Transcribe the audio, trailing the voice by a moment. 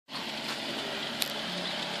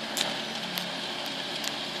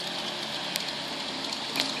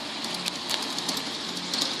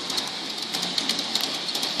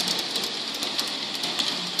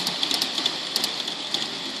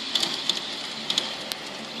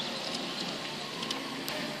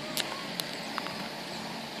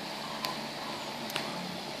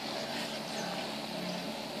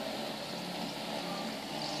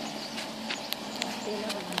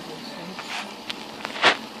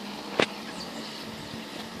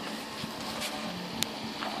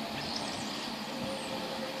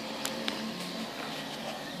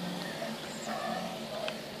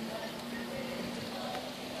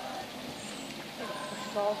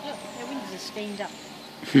Look, their windows are steamed up.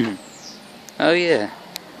 Oh yeah,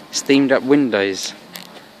 steamed up windows.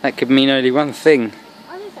 That could mean only one thing.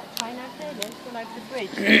 Oh, there's that train over there then, it's gone over the bridge.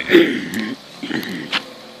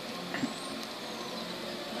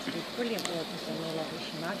 Must be brilliant workers on all of this,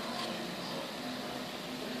 you know.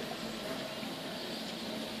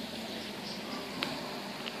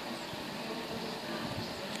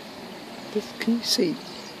 Can you see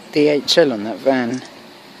DHL on that van?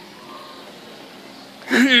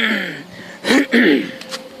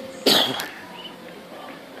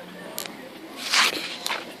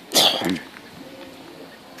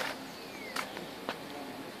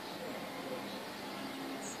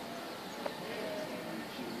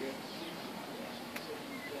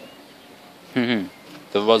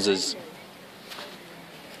 The Rozzers.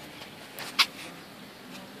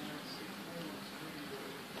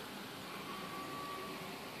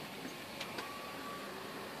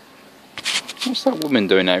 What's that woman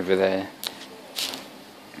doing over there?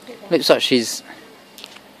 Looks like she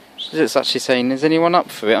looks like she's saying, "Is anyone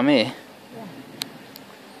up for it? I'm here."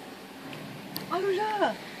 Oh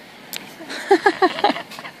look!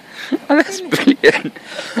 Oh, that's brilliant.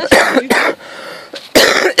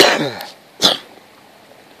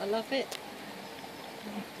 I love it.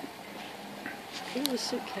 All the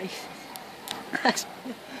suitcases.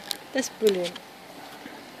 That's brilliant.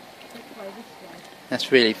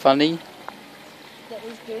 That's really funny. That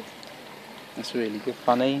is good. That's really good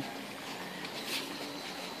funny.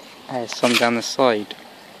 There's some down the side.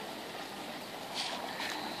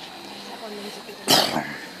 That one needs a bit of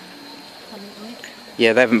coming on it.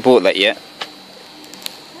 Yeah, they haven't bought that yet.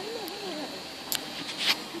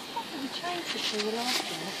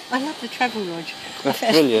 I love the travel lodge. That's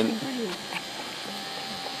brilliant. Brilliant.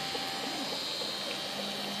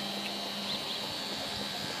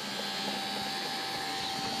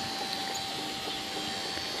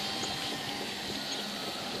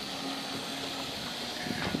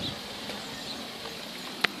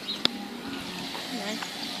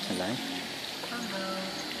 Hello.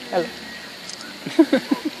 Hello.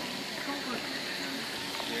 Hello.